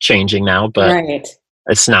is changing now, but right.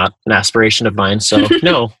 It's not an aspiration of mine. So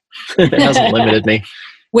no, it hasn't limited me.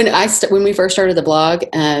 When we first started the blog,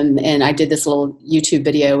 and I did this little YouTube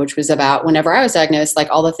video, which was about whenever I was diagnosed, like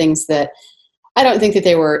all the things that I don't think that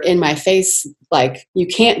they were in my face, like you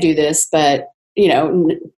can't do this, but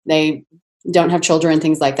they don't have children,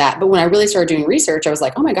 things like that. But when I really started doing research, I was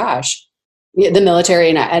like, oh my gosh, the military,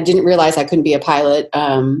 and I didn't realize I couldn't be a pilot.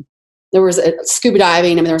 There was scuba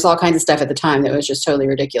diving. I mean, there was all kinds of stuff at the time that was just totally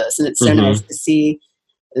ridiculous. And it's so nice to see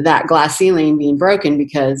that glass ceiling being broken,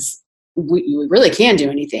 because we really can do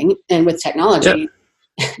anything. And with technology,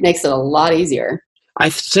 it makes it a lot easier.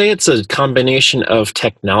 I'd say it's a combination of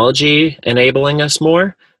technology enabling us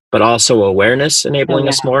more, but also awareness enabling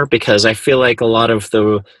us more, because I feel like a lot of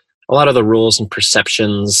the rules and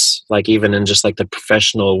perceptions, like even in just like the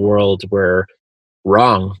professional world, were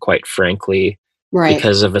wrong, quite frankly,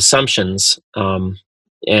 because of assumptions.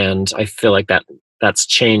 And I feel like that's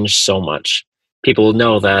changed so much. People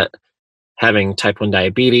know that having type 1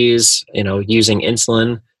 diabetes, using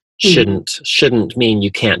insulin shouldn't mean you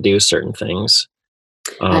can't do certain things.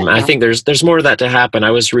 I think there's more of that to happen. I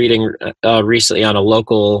was reading recently on a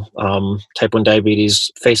local type 1 diabetes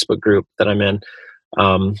Facebook group that I'm in,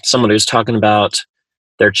 someone who's talking about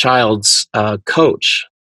their child's coach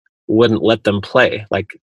wouldn't let them play.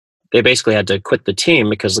 Like they basically had to quit the team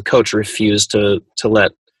because the coach refused to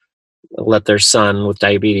let their son with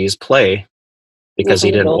diabetes play, because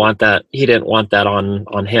he didn't want that. He didn't want that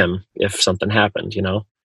on him if something happened.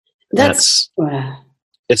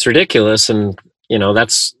 It's ridiculous, and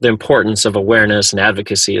that's the importance of awareness and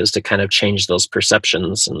advocacy, is to kind of change those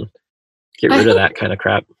perceptions and get rid of that kind of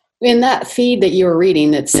crap. In that feed that you were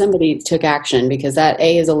reading, that somebody took action, because that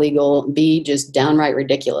A is illegal, B just downright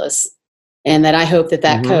ridiculous. And that I hope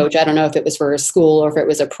that coach, I don't know if it was for a school or if it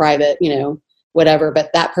was a private, whatever,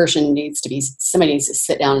 but that person somebody needs to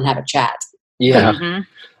sit down and have a chat. Yeah.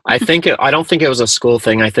 I don't think it was a school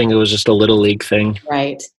thing. I think it was just a little league thing.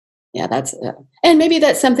 Right. Yeah. And maybe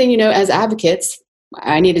that's something, as advocates,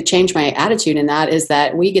 I need to change my attitude in that, is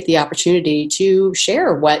that we get the opportunity to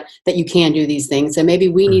share that you can do these things. So maybe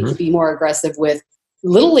we need to be more aggressive with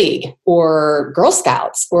Little League or Girl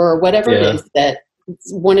Scouts or whatever it is, that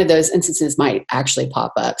one of those instances might actually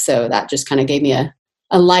pop up. So that just kind of gave me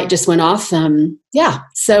a light just went off.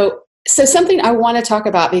 So something I want to talk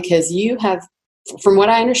about, because you have, from what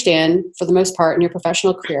I understand, for the most part in your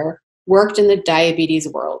professional career, worked in the diabetes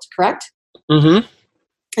world, correct? Mm-hmm.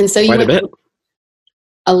 And so you quite a bit.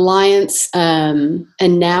 Alliance, and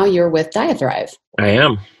now you're with DiaThrive. I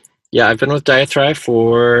am. Yeah, I've been with DiaThrive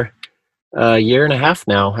for a year and a half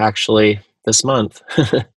now, actually, this month.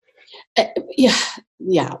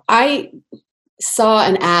 Yeah. I saw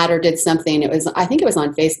an ad or did something. I think it was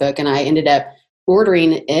on Facebook, and I ended up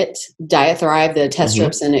ordering it, DiaThrive, the test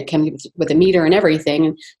strips, and it came with a meter and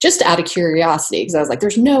everything, just out of curiosity, because I was like,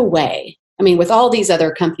 there's no way. I mean, with all these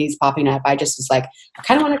other companies popping up, I just was like, I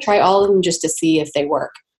kind of want to try all of them just to see if they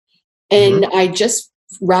work. And I just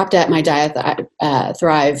wrapped up my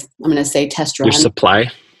DiaThrive, I'm going to say test run. Your supply?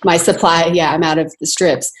 My supply, yeah, I'm out of the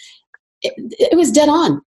strips. It was dead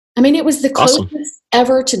on. I mean, it was the closest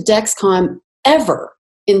ever to Dexcom ever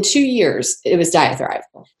in 2 years. It was DiaThrive.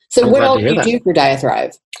 So what else do you do for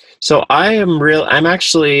DiaThrive? So I'm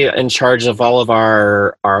actually in charge of all of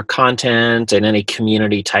our content and any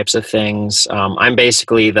community types of things. I'm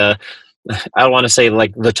basically I don't want to say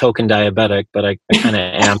like the token diabetic, but I kind of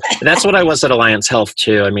am. And that's what I was at Alliance Health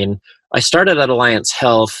too. I mean, I started at Alliance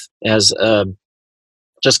Health as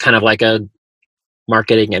just kind of like a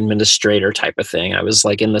marketing administrator type of thing. I was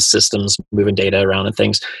like in the systems, moving data around and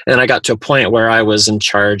things. And then I got to a point where I was in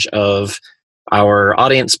charge of our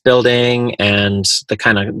audience building and the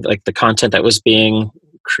kind of like the content that was being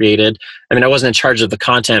created. I mean, I wasn't in charge of the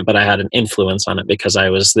content, but I had an influence on it because I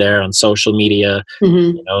was there on social media,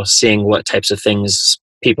 seeing what types of things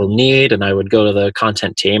people need. And I would go to the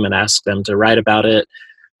content team and ask them to write about it.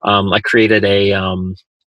 I created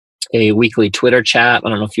a weekly Twitter chat. I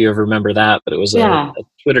don't know if you ever remember that, but it was a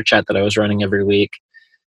Twitter chat that I was running every week.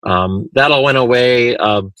 That all went away.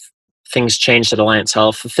 Things changed at Alliance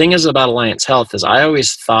Health. The thing is about Alliance Health is I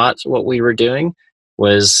always thought what we were doing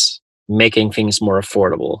was making things more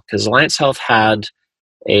affordable, because Alliance Health had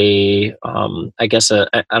I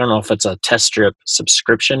don't know if it's a test strip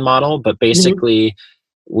subscription model, but basically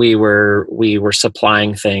we were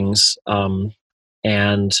supplying things,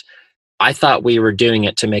 and I thought we were doing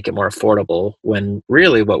it to make it more affordable, when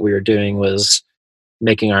really what we were doing was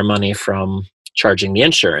making our money from charging the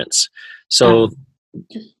insurance. So,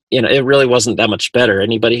 it really wasn't that much better.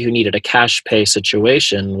 Anybody who needed a cash pay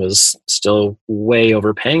situation was still way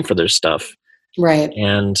overpaying for their stuff. Right.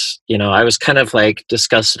 And, I was kind of like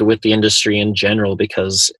disgusted with the industry in general,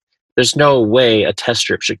 because there's no way a test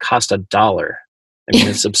strip should cost $1. I mean,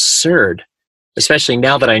 it's absurd, especially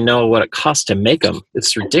now that I know what it costs to make them.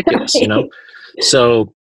 It's ridiculous,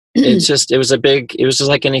 So it was just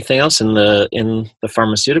like anything else in the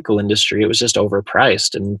pharmaceutical industry. It was just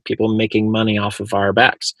overpriced and people making money off of our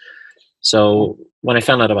backs. So when I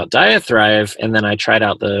found out about DiaThrive and then I tried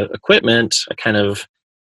out the equipment, I kind of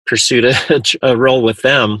pursued a role with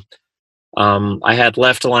them. I had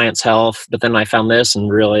left Alliance Health, but then I found this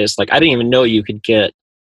and realized, like, I didn't even know you could get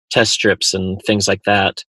test strips and things like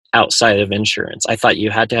that outside of insurance. I thought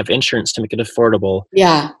you had to have insurance to make it affordable.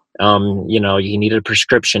 Yeah. You needed a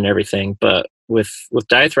prescription, everything. But with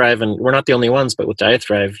DiaThrive, and we're not the only ones, but with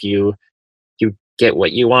DiaThrive, you get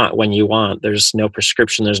what you want when you want. There's no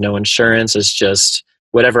prescription, there's no insurance. It's just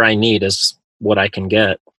whatever I need is what I can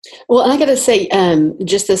get. Well, I got to say,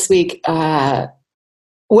 just this week, at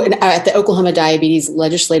the Oklahoma Diabetes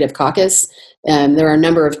Legislative Caucus, there are a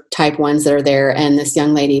number of type 1s that are there. And this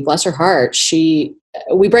young lady, bless her heart,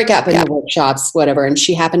 we break up in the workshops, whatever. And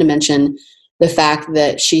she happened to mention the fact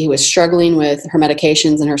that she was struggling with her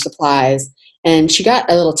medications and her supplies. And she got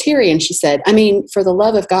a little teary and she said, I mean, for the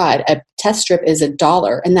love of God, a test strip is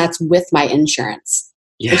 $1 and that's with my insurance.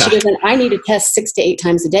 Yeah. And she goes, and I need to test 6 to 8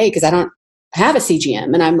 times a day because I don't have a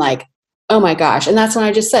CGM. And I'm like, oh my gosh. And that's when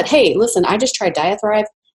I just said, hey, listen, I just tried DiaThrive.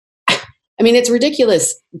 I mean, it's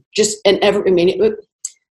ridiculous.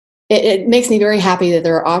 It makes me very happy that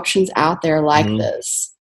there are options out there like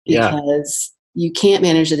this, because you can't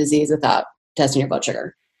manage the disease without testing your blood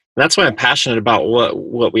sugar. That's why I'm passionate about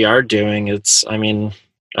what we are doing. I don't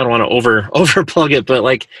want to overplug it, but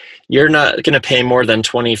like, you're not going to pay more than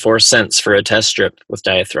 24 cents for a test strip with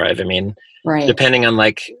DiaThrive. I mean, right. Depending on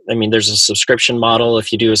there's a subscription model.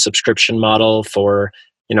 If you do a subscription model for,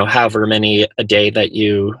 however many a day that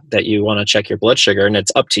you want to check your blood sugar, and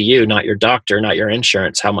it's up to you, not your doctor, not your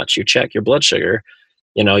insurance, how much you check your blood sugar,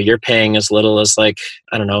 you're paying as little as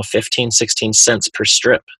 15, 16 cents per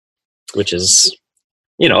strip, which is,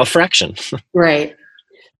 a fraction. Right.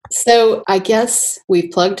 So I guess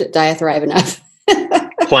we've plugged DiaThrive enough.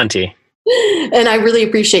 Plenty. And I really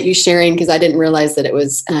appreciate you sharing, because I didn't realize that it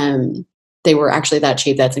was, they were actually that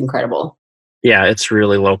cheap. That's incredible. Yeah, it's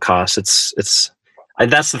really low cost.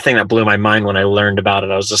 That's the thing that blew my mind when I learned about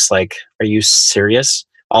it. I was just like, are you serious?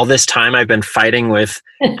 All this time I've been fighting with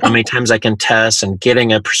how many times I can test and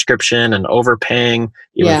getting a prescription and overpaying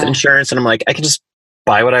with insurance. And I'm like, I can just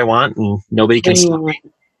buy what I want and nobody can stop me.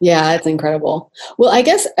 Yeah, it's incredible. Well, I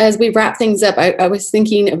guess as we wrap things up, I was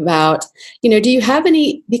thinking about, do you have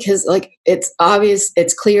any, because it's obvious,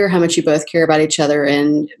 it's clear how much you both care about each other,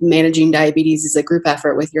 and managing diabetes is a group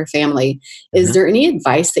effort with your family. Is there any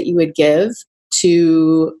advice that you would give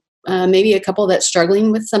to maybe a couple that's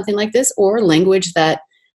struggling with something like this, or language that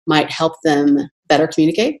might help them better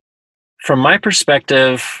communicate? From my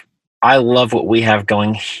perspective, I love what we have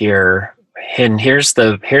going here. And here's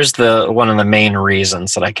the one of the main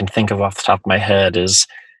reasons that I can think of off the top of my head is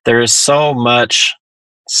there is so much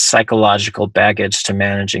psychological baggage to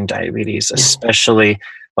managing diabetes, especially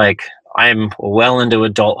I'm well into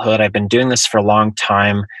adulthood. I've been doing this for a long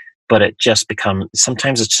time, but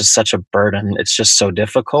sometimes it's just such a burden. It's just so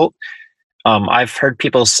difficult. I've heard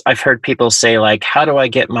people say, how do I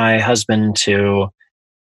get my husband to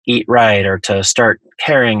eat right or to start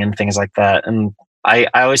caring and things like that? And I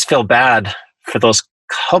always feel bad for those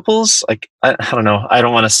couples. I don't know. I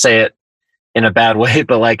don't want to say it in a bad way,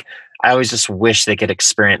 but I always just wish they could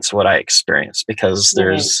experience what I experienced, because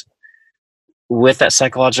with that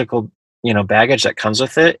psychological, baggage that comes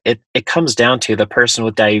with it, it comes down to the person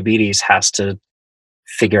with diabetes has to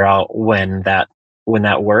figure out when that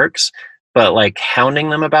works. But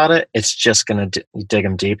hounding them about it, it's just going to dig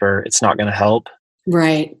them deeper. It's not going to help.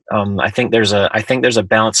 Right. I think there's a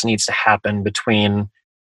balance that needs to happen between,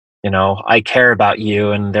 I care about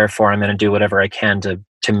you and therefore I'm going to do whatever I can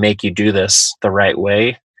to make you do this the right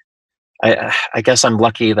way. I guess I'm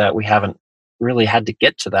lucky that we haven't really had to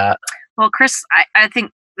get to that. Well, Chris, I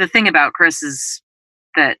think the thing about Chris is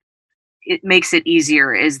that it makes it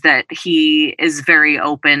easier is that he is very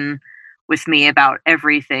open with me about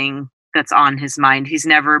everything that's on his mind. He's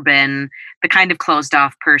never been the kind of closed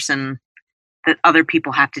off person that other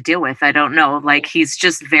people have to deal with. I don't know. He's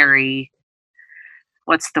just very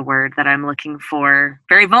what's the word that I'm looking for?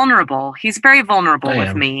 Very vulnerable. He's very vulnerable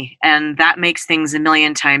with me. And that makes things a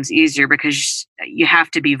million times easier because you have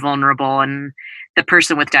to be vulnerable, and the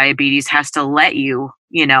person with diabetes has to let you,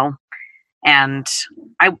 and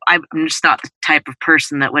I'm just not the type of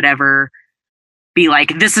person that would ever be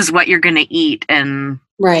like, this is what you're going to eat, and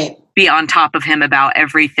be on top of him about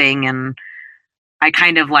everything. And I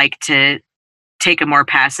kind of like to take a more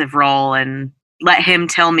passive role and let him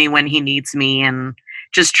tell me when he needs me, and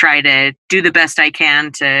just try to do the best I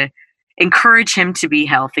can to encourage him to be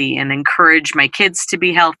healthy and encourage my kids to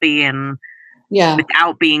be healthy, and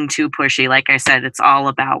without being too pushy. Like I said, it's all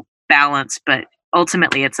about balance, but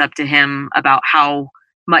ultimately it's up to him about how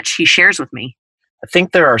much he shares with me. I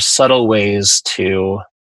think there are subtle ways to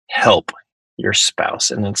help your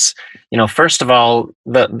spouse. And it's, first of all,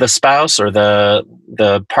 the spouse or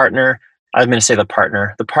the partner, I'm going to say the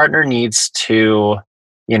partner needs to,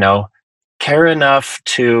 care enough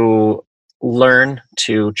to learn,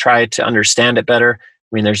 to try to understand it better.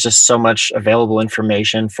 I mean, there's just so much available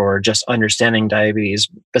information for just understanding diabetes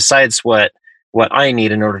besides what I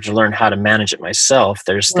need in order to learn how to manage it myself.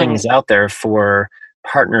 There's things out there for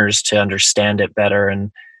partners to understand it better.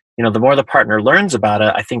 And, the more the partner learns about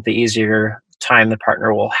it, I think the easier time the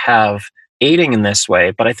partner will have aiding in this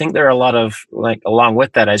way. But I think there are a lot of, along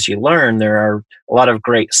with that, as you learn, there are a lot of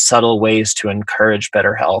great subtle ways to encourage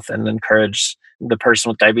better health and encourage the person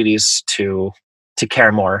with diabetes to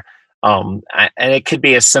care more. And it could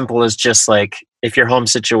be as simple as just if your home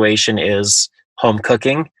situation is home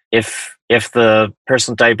cooking, if the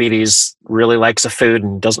person with diabetes really likes a food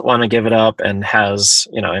and doesn't want to give it up and has,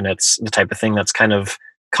 and it's the type of thing that's kind of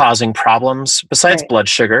causing problems besides blood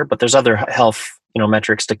sugar, but there's other health,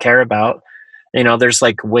 metrics to care about. There's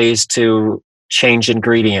ways to change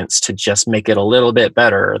ingredients to just make it a little bit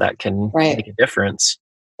better that can make a difference.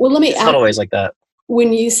 Well, let me ask, subtle ways like that.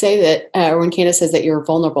 When you say that, when Candace says that you're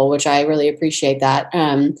vulnerable, which I really appreciate that.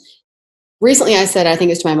 Recently I said, I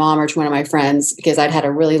think it's to my mom or to one of my friends, because I'd had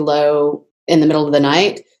a really low in the middle of the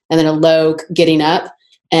night and then a low getting up,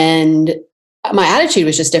 and my attitude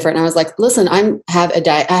was just different. And I was like, listen, I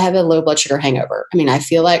have a low blood sugar hangover. I mean, I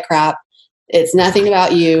feel like crap. It's nothing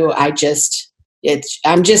about you. I'm just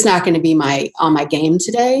not going to be on my game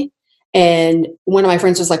today. And one of my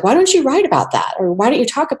friends was like, why don't you write about that? Or why don't you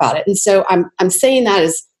talk about it? And so I'm saying that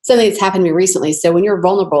as something that's happened to me recently. So when you're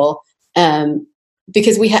vulnerable,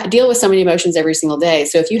 because we deal with so many emotions every single day.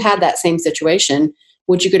 So if you had that same situation,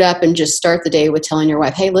 would you get up and just start the day with telling your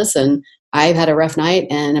wife, hey, listen, I've had a rough night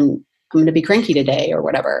and I'm going to be cranky today or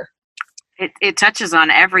whatever? It touches on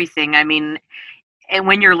everything. I mean, and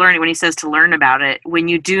when you're learning, when he says to learn about it, when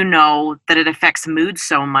you do know that it affects mood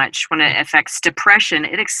so much, when it affects depression,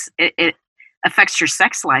 it affects your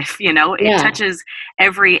sex life, it touches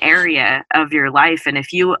every area of your life. And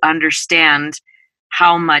if you understand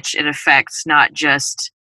how much it affects not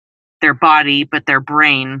just their body, but their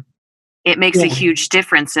brain, it makes a huge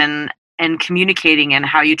difference in communicating and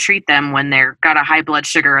how you treat them when they're got a high blood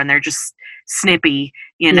sugar and they're just snippy,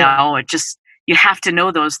 it just, you have to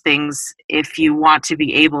know those things if you want to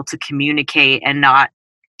be able to communicate and not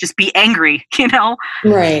just be angry,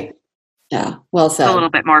 Right. Yeah. Well said. A little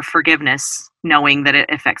bit more forgiveness, knowing that it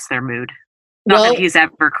affects their mood. Not that he's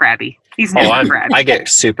ever crabby. He's never crabby. I get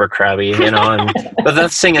super crabby, but the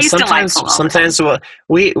thing is, sometimes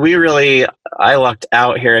we really, I lucked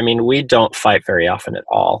out here. I mean, we don't fight very often at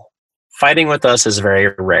all. Fighting with us is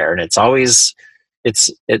very rare, and it's always, it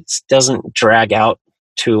doesn't drag out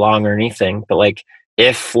too long or anything. But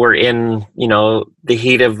if we're in, the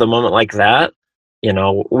heat of the moment like that,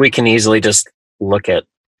 we can easily just look at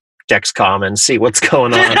Dexcom and see what's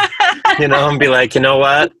going on, and be like, you know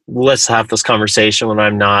what, let's have this conversation when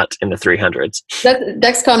I'm not in the 300s.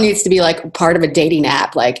 Dexcom needs to be part of a dating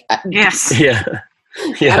app. Yes. Yeah.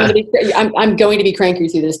 I'm going to be cranky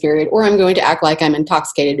through this period, or I'm going to act like I'm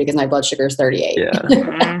intoxicated because my blood sugar is 38.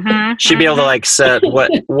 Yeah. She'd be able to set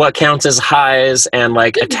what counts as highs and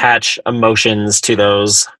attach emotions to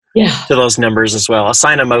those numbers as well.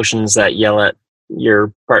 Assign emotions that yell at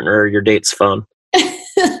your partner or your date's phone.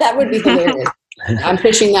 That would be hilarious. I'm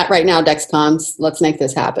pushing that right now, Dexcoms. Let's make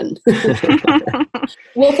this happen.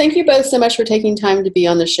 Well, thank you both so much for taking time to be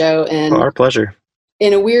on the show. And our pleasure.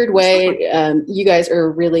 In a weird way, you guys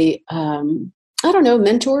are really,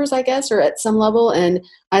 mentors, I guess, or at some level. And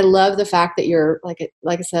I love the fact that you're, like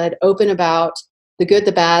I said, open about the good,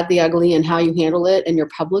 the bad, the ugly, and how you handle it. And you're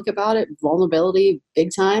public about it. Vulnerability, big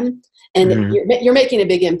time. And you're making a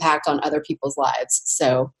big impact on other people's lives.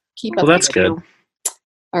 So keep up. Well, that's good.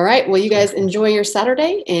 All right. Well, you guys enjoy your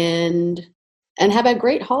Saturday and have a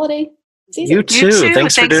great holiday season. You too.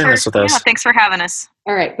 Thanks for doing this with us. Yeah, thanks for having us.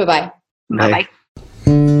 All right. Bye-bye. Bye-bye.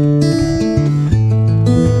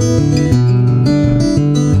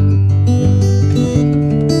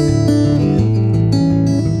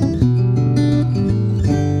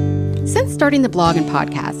 Since starting the blog and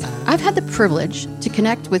podcast, I've had the privilege to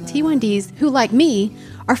connect with T1Ds who, like me,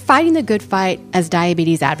 are fighting the good fight as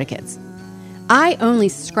diabetes advocates. I only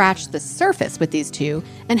scratched the surface with these two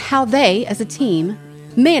and how they, as a team,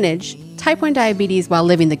 manage type 1 diabetes while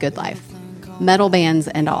living the good life, metal bands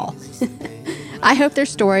and all. I hope their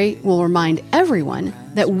story will remind everyone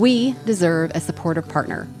that we deserve a supportive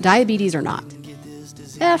partner, diabetes or not.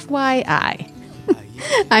 FYI.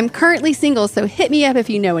 I'm currently single, so hit me up if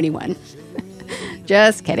you know anyone.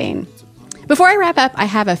 Just kidding. Before I wrap up, I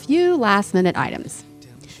have a few last-minute items.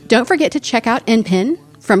 Don't forget to check out NPen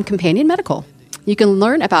from Companion Medical. You can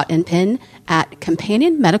learn about NPen at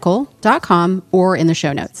companionmedical.com or in the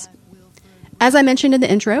show notes. As I mentioned in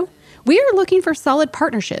the intro, we are looking for solid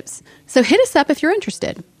partnerships, so hit us up if you're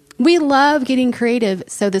interested. We love getting creative,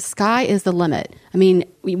 so the sky is the limit. I mean,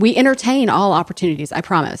 we entertain all opportunities, I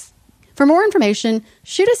promise. For more information,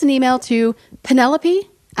 shoot us an email to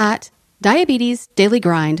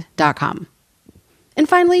penelope@diabetesdailygrind.com. And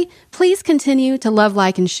finally, please continue to love,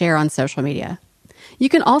 like, and share on social media. You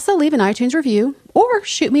can also leave an iTunes review or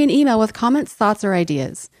shoot me an email with comments, thoughts, or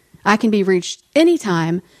ideas. I can be reached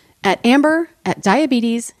anytime at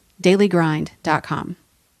amber@diabetesdailygrind.com.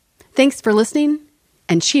 Thanks for listening,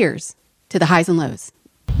 and cheers to the highs and lows.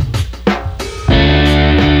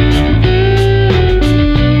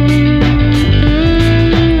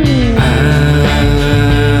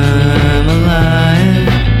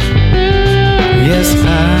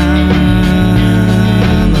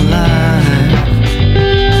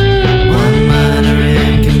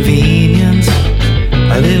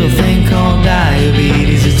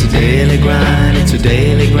 It's a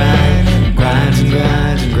daily grind, grinds and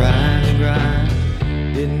grinds and grinds and grinds.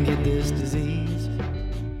 Didn't get this disease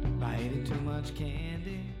by eating too much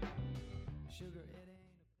candy.